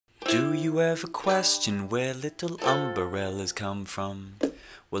Do you ever question where little umbrellas come from?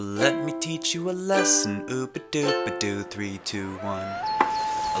 Well, let me teach you a lesson. Oopa-doopa-doo, 3, 2, 1.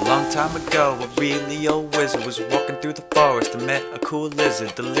 A long time ago, a really old wizard was walking through the forest and met a cool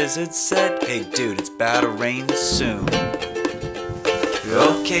lizard. The lizard said, "Hey dude, it's about to rain soon."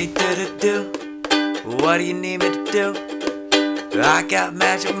 "Okay, do-do-do, what do you need me to do? I got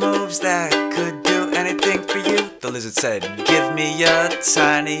magic moves that could do anything for you." The lizard said, "Give me a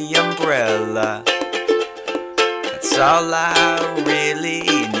tiny umbrella, that's all I really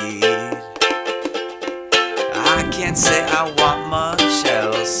need. I can't say I want much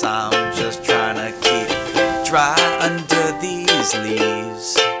else, I'm just trying to keep dry under these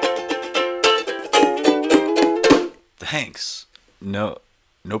leaves." Thanks. No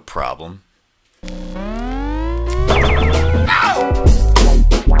problem.